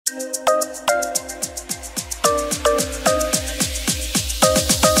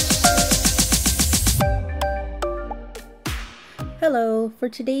Hello, for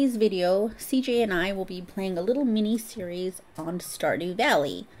today's video, CJ and I will be playing a little mini series on Stardew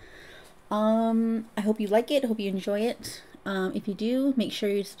Valley. I hope you like it, hope you enjoy it. If you do, make sure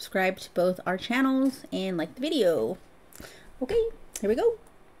you subscribe to both our channels and like the video. Okay, here we go.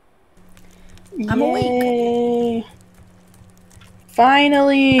 I'm awake.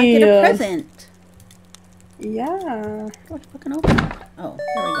 Finally! I get a present. Yeah. Oh, fucking open it. Oh,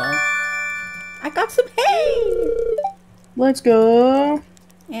 there we go. I got some hay! Let's go.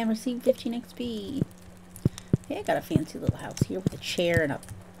 And receive 15 XP. Okay, I got a fancy little house here with a chair and a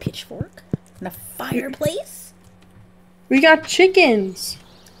pitchfork and a fireplace. We got chickens.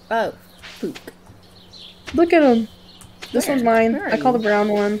 Oh, poop. Look at them. This Where? one's mine. Where are I call you? the brown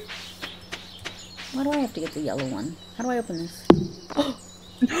one. Why do I have to get the yellow one? How do I open this?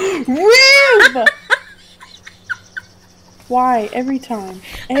 Rib! Why? Every time.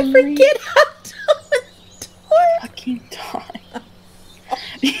 I forget how to open the door. Fucking time.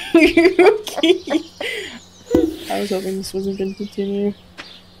 Okay. I was hoping this wasn't going to continue.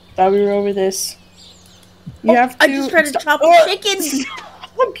 Thought we were over this. You have to. I just tried to chop Oh! chickens.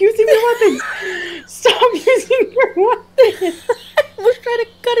 Stop using your weapon. Stop using your weapon. I was trying to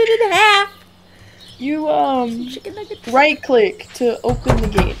cut it in half. You Chicken nuggets. right click to open the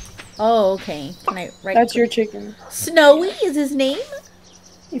gate. Oh, okay. Can I right? That's your chicken. Snowy is his name.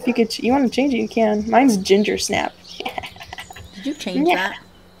 If you could, you want to change it, you can. Mine's Ginger Snap. Did you change Yeah. that?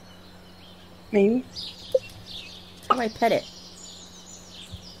 Maybe. How do I pet it?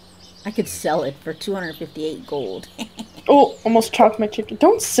 I could sell it for 258 gold. Oh, almost chopped my chicken.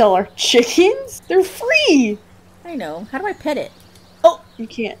 Don't sell our chickens. They're free. I know. How do I pet it? Oh, You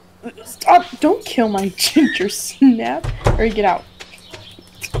can't. Stop. Don't kill my Ginger Snap. Or get out.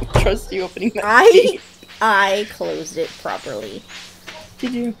 Don't trust you opening that gate. I closed it properly.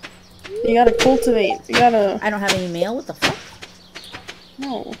 Did you? You gotta cultivate. You gotta. I don't have any mail. What the fuck?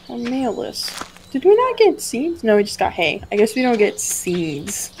 No, I'm mailless. Did we not get seeds? No, we just got hay. I guess we don't get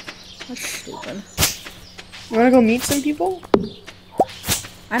seeds. That's stupid. You wanna go meet some people?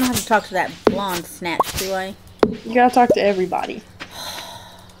 I don't have to talk to that blonde snatch, do I? You gotta talk to everybody.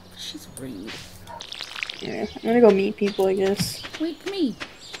 She's rude. Yeah, I'm gonna go meet people, I guess. Wait for me.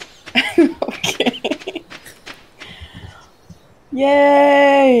 Okay.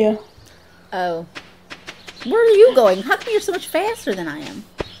 Yay! Oh. Where are you going? How come you're so much faster than I am?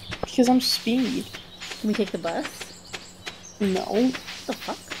 Because I'm speed. Can we take the bus? No. What the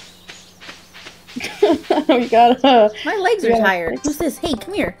fuck? We gotta. My legs are gotta tired. fix- Who's this? Hey,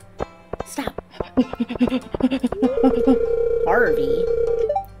 come here. Stop. Harvey.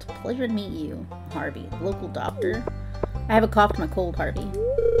 It's a pleasure to meet you. Harvey, local doctor. I have a cough to my cold, Harvey. Can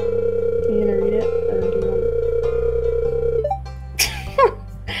you gonna read it? Or do you want...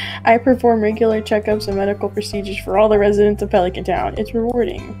 I perform regular checkups and medical procedures for all the residents of Pelican Town. It's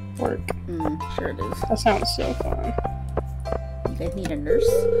rewarding work. Sure it is. That sounds so fun. You guys need a nurse?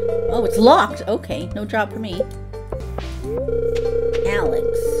 Oh, it's locked. Okay, no job for me. Alex.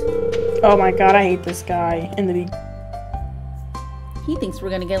 Oh my god, I hate this guy. In the be- He thinks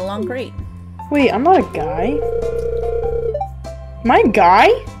we're gonna get along great. Wait, I'm not a guy. Am I a guy?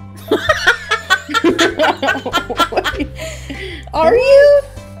 Wait. Are you?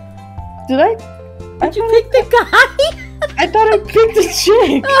 Did I? Did you pick the guy? I thought I picked a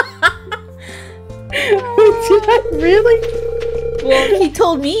chick. Did I really? Well, he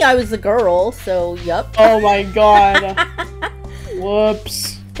told me I was a girl, so yup. Oh my god.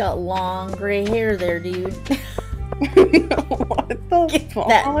 Whoops. Got long gray hair there, dude. What the Get fuck?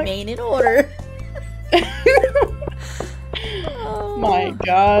 that mane in order. Oh. My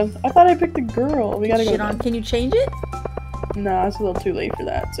god. I thought I picked a girl. We gotta go. Shit on. Can you change it? No, it's a little too late for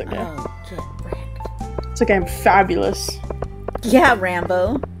that. It's okay. Oh, get wrecked. It's okay, I'm fabulous. Yeah,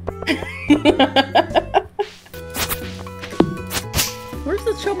 Rambo. Where's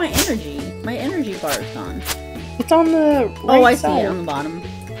the show my energy? My energy bar is gone. It's on the right Oh, I see side. it on the bottom.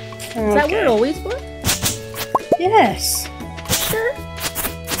 Okay. Is that where it always was? Yes. Sure.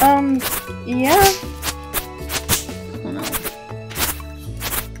 Yeah. Oh no.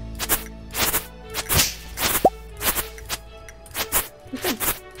 There's like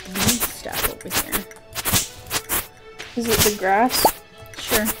green stuff over here. Is it the grass?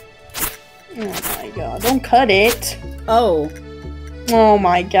 Sure. Oh my god, don't cut it. Oh. Oh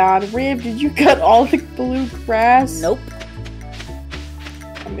my god, Rib, did you cut all the blue grass? Nope.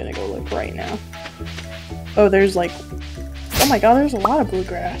 I'm gonna go look right now. Oh, there's like... Oh my god, there's a lot of blue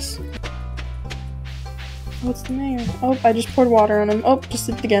grass. What's the mayor? Oh, I just poured water on him. Oh, just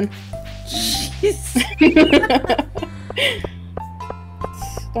did it again. Jeez.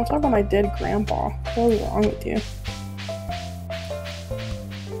 Don't talk about my dead grandpa. What's wrong with you?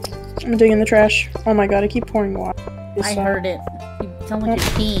 I'm digging the trash. Oh my god, I keep pouring water. I heard it. You sound like you're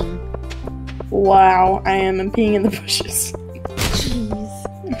peeing. Wow, I am. I'm peeing in the bushes. Jeez.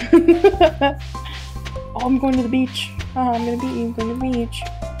 Oh, I'm going to the beach. Oh, I'm going to the beach.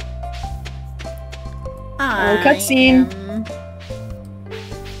 Oh, cutscene.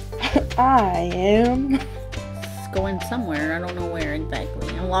 I am going somewhere. I don't know where exactly.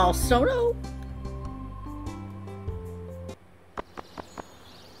 I'm lost. So no.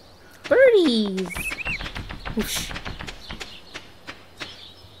 Birdies. Whoosh.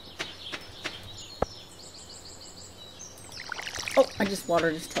 Oh, I just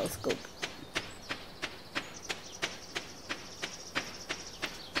watered his telescope.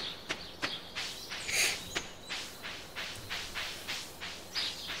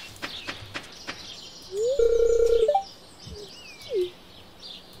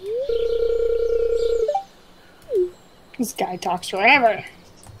 This guy talks forever.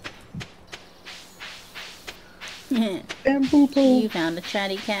 Bamboo pole. You found a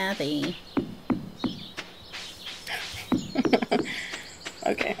chatty Cathy.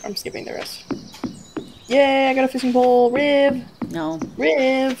 Okay, I'm skipping the rest. Yay, I got a fishing pole. Rib. No.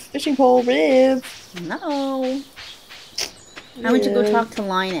 Rib. Fishing pole. Rib. No. I went to go talk to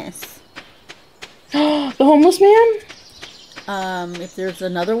Linus. The homeless man? If there's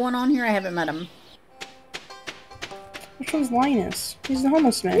another one on here, I haven't met him. Which one's Linus? He's the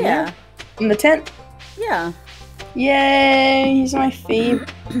homeless man. Yeah. In the tent? Yeah. Yay! He's my fave.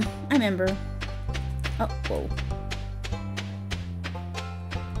 I remember. Oh, whoa.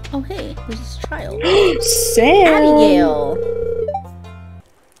 Oh, hey, there's this child. Sam! Abigail!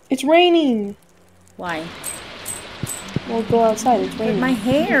 It's raining! Why? We'll go outside, it's raining. My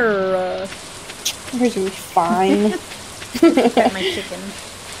hair! Yours will be fine. Got my chicken.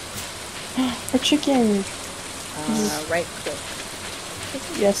 Our chicken! Right click.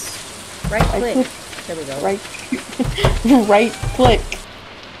 Yes. Right click. There we go. Right. Right click.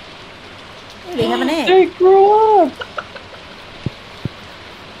 Hey, they have an egg. They grew up!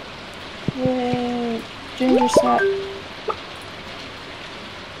 Yay! Ginger sap.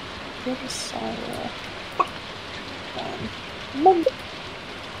 Ginger sour.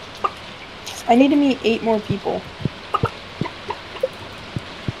 I need to meet 8 more people.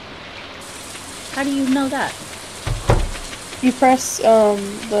 How do you know that? You press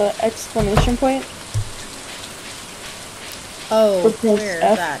the exclamation point. Oh, Or press where is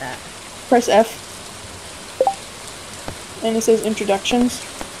F. that at? Press F. And it says introductions.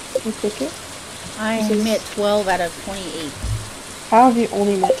 You click it. I met 12 out of 28. How have you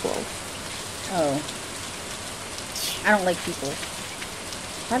only met 12? Oh. I don't like people.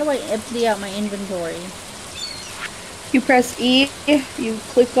 How do I empty out my inventory? You press E, you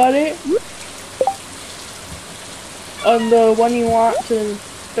click on it. On the one you want to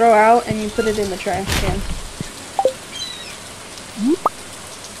throw out, and you put it in the trash can.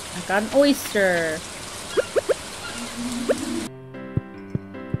 I got an oyster.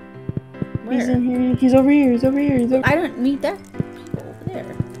 Where? He's in here. He's over here. He's over here. He's over. I don't meet that people over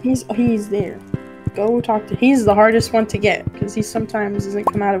there. He's there. Go talk to. He's the hardest one to get because he sometimes doesn't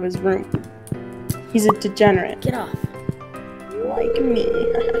come out of his room. He's a degenerate. Get off. Like me.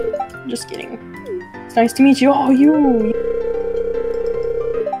 Just kidding. It's nice to meet you. Oh, you.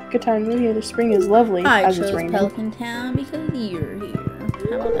 Good times here. The spring is lovely I as chose it's raining. Pelican Town because you're here.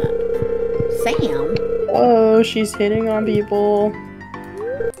 How about that? Sam? Oh, she's hitting on people.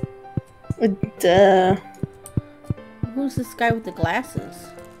 Duh. Who's this guy with the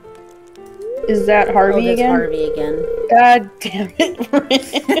glasses? Is that Harvey oh, that's again? Harvey again. God damn it.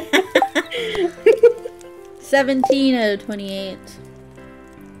 17 out of 28.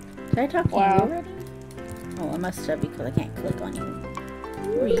 Did I talk to Wow. you already? Oh, I must have because I can't click on you.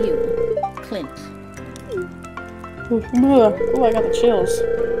 Who are you? Clint. Oh, I got the chills.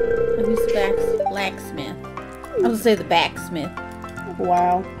 Oh, who's the blacksmith? I was gonna say the backsmith.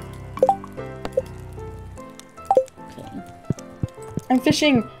 Wow. Okay. I'm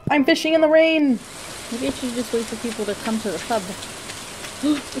fishing. I'm fishing in the rain. Maybe I should just wait for people to come to the pub.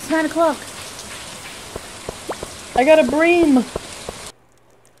 It's 9 o'clock. I got a bream.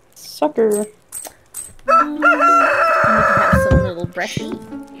 Sucker. I need to have some little brekkie.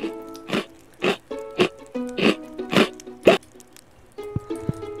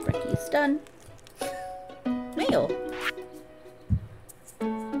 Brekkie is done. Mail.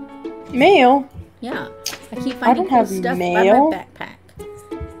 Mail? Yeah. I keep I finding don't cool have stuff mail. by my backpack.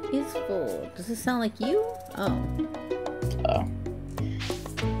 It's full. Does this sound like you? Oh. Oh.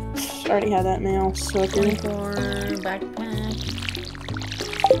 Already had that mail. Sucker. Unicorn, backpack.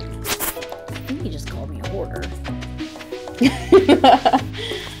 I think he just called me a hoarder.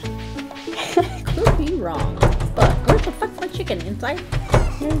 working? Inside?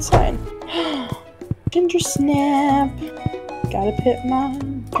 You're inside. Ginger snap. Gotta pet my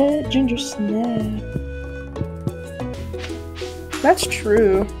pet ginger snap. That's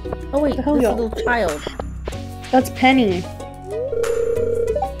true. Oh wait, The hell, this y'all? little child. That's Penny.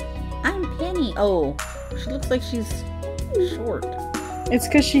 I'm Penny. Oh, she looks like she's short. It's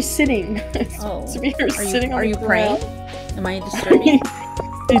because she's sitting. It's Oh, supposed to be her sitting on are the you ground. praying? Am I disturbing?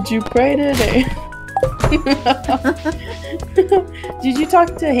 Did you pray today? Did you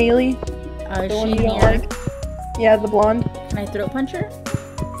talk to Haley? Is The one she you don't here? like? Yeah, the blonde. Can I throat punch her?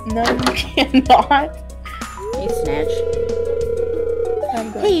 No, you cannot. Hey, Snatch.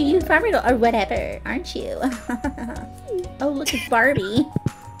 I'm good. Hey, you farmer or whatever, aren't you? Oh, look, it's Barbie.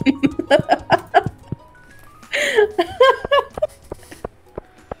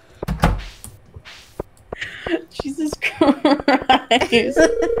 Jesus Christ.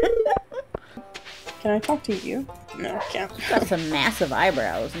 Can I talk to you? No, I can't. She's got some massive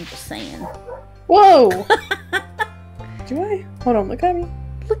eyebrows, I'm just saying. Whoa! Do I? Hold on, look at me.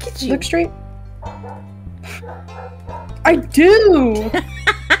 Look at you. Look straight. I do!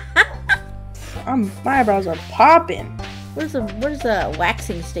 My eyebrows are popping. Where's a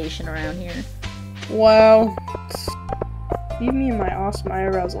waxing station around here? Wow. Leave me and my awesome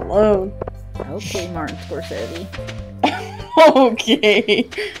eyebrows alone. Okay, Martin Scorsese. Okay.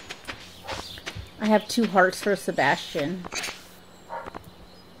 I have 2 hearts for Sebastian.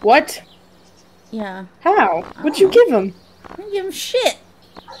 What? Yeah. How? What'd you give him? I didn't give him shit.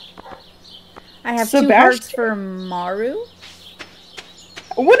 I have 2 Sebastian? hearts for Maru.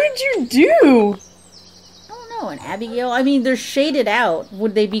 What did you do? I don't know, and Abigail. I mean, they're shaded out.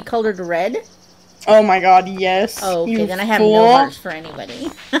 Would they be colored red? Oh my god, yes. Oh, okay, You then I have fool. no hearts for anybody.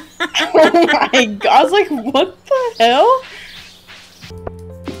 Oh my god, I was like, what the hell?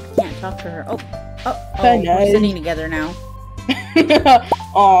 Can't talk to her. Oh, Very we're nice. sitting together now.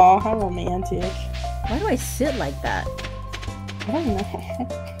 Aw, how romantic. Why do I sit like that? I don't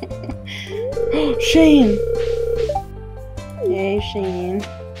know. Shane! Yay, Shane.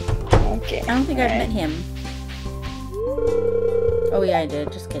 Okay. I don't think I've met him. Oh yeah, I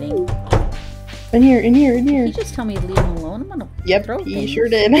did. Just kidding. In here, in here, in here. He just tell me to leave him alone. I'm gonna Yep, throw he things. sure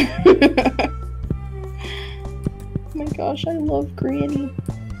did. Oh my gosh, I love Granny.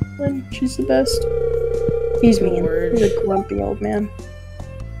 She's the best. He's mean. George. He's a grumpy old man.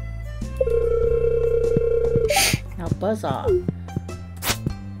 Now buzz off.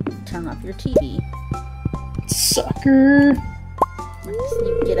 Turn off your TV. Sucker.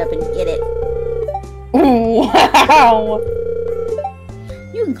 You get up and get it. Wow.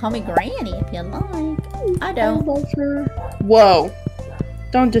 You can call me Granny if you like. I I don't. love her. Whoa.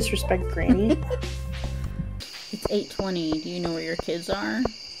 Don't disrespect Granny. It's 8:20. Do you know where your kids are?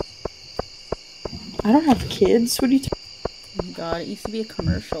 I don't have kids. What are you Oh my god, it used to be a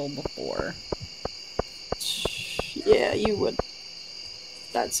commercial before. Yeah, you would.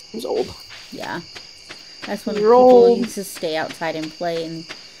 That seems old. Yeah. That's when You're people old. used to stay outside and play and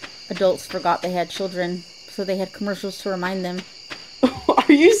adults forgot they had children. So they had commercials to remind them.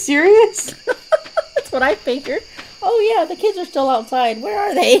 Are you serious? That's what I figured. Oh yeah, the kids are still outside. Where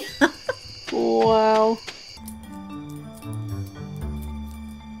are they? Wow.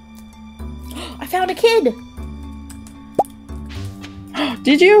 I found a kid!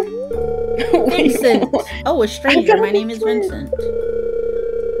 Did you? Wait, Vincent! Oh, a stranger. found My a name is kid. Vincent.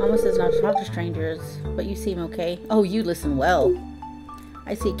 Mama says not to talk to strangers, but you seem okay. Oh, you listen well.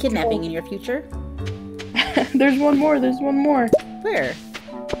 I see kidnapping in your future. There's one more. There's one more. Where?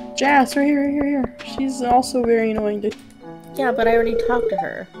 Jas, right here, right here, right here. She's also very annoying. Yeah, but I already talked to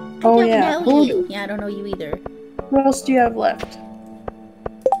her. Oh, I don't yeah. know Who- you. Yeah, I don't know you either. What else do you have left?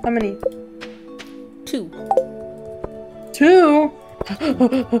 How many? 2. 2?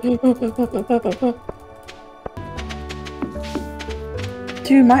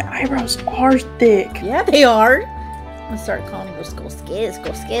 Dude, my eyebrows are thick. Yeah, they are. I'm gonna start calling you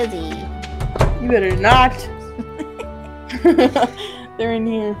Skizzy. You better not. They're in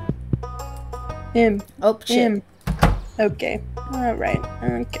here. Him. Oh, shit. Him. Okay. Alright.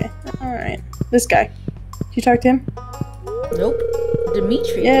 Okay. Alright. This guy. Did you talk to him? Nope.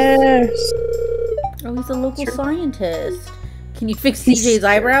 Demetrius. Yes. Oh, he's a local Sure. scientist. Can you fix He's- CJ's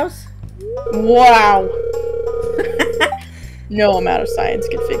eyebrows? Wow. No amount of science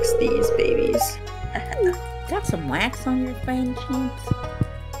could fix these babies. Got some wax on your fine cheeks?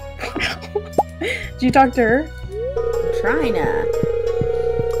 Did you talk to her? I'm trying to.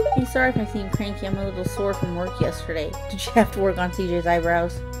 Hey, sorry if I seem cranky. I'm a little sore from work yesterday. Did you have to work on CJ's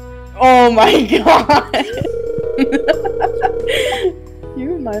eyebrows? Oh my god.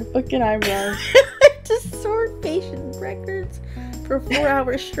 You and my fucking eyebrows. Just sword meditation records for 4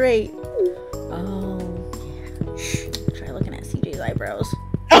 hours straight. Oh, yeah. Try looking at CJ's eyebrows.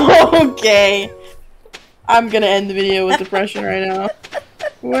 Okay. I'm gonna end the video with depression right now.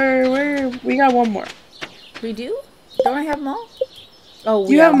 Where? We got one more. We do? Don't I have them all? Oh,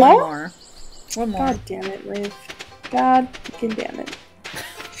 Do you have one more? more. One more. God damn it, Liv. God fucking damn it.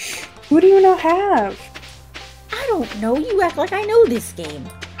 Who do you not have? I don't know. You act like I know this game.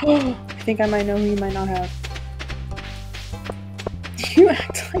 I think I might know who you might not have. You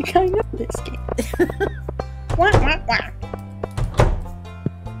act like I know this game. Wah, wah, wah.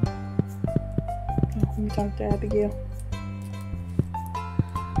 Let me talk to Abigail.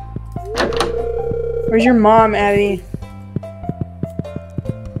 Where's your mom, Abby?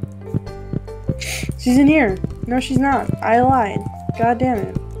 She's in here. No, she's not. I lied. God damn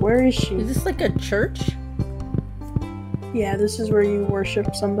it. Where is she? Is this like a church? Yeah, this is where you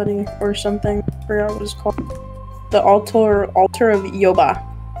worship somebody or something. I forgot what it's called. The altar of Yoba.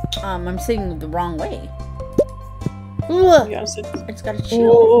 I'm sitting the wrong way. Ugh. You gotta sit. I just gotta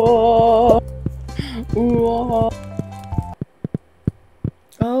chill.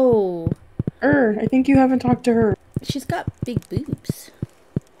 Oh. I think you haven't talked to her. She's got big boobs.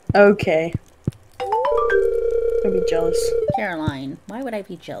 Okay. I'd be jealous. Caroline, why would I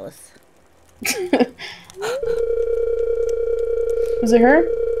be jealous? Was it her?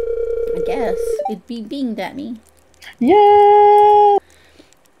 I guess. It'd be beamed at me. Yeah!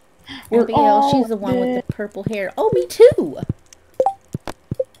 Abigail, she's the one with the purple hair. Oh, me too!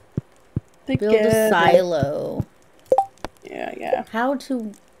 Build a silo. Yeah. How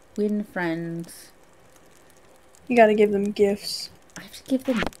to win friends. You gotta give them gifts. I have to give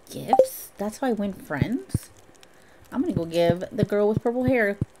them gifts? That's how I win friends? I'm gonna go give the girl with purple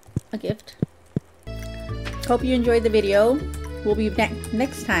hair a gift. Hope you enjoyed the video. We'll be back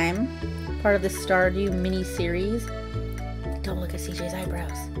next time, part of the Stardew mini-series. Don't look at CJ's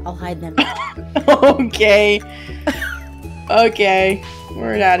eyebrows. I'll hide them. Okay. Okay.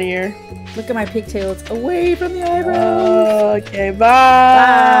 We're out of here. Look at my pigtails away from the eyebrows. Okay,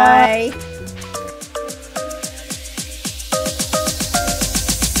 bye. Bye.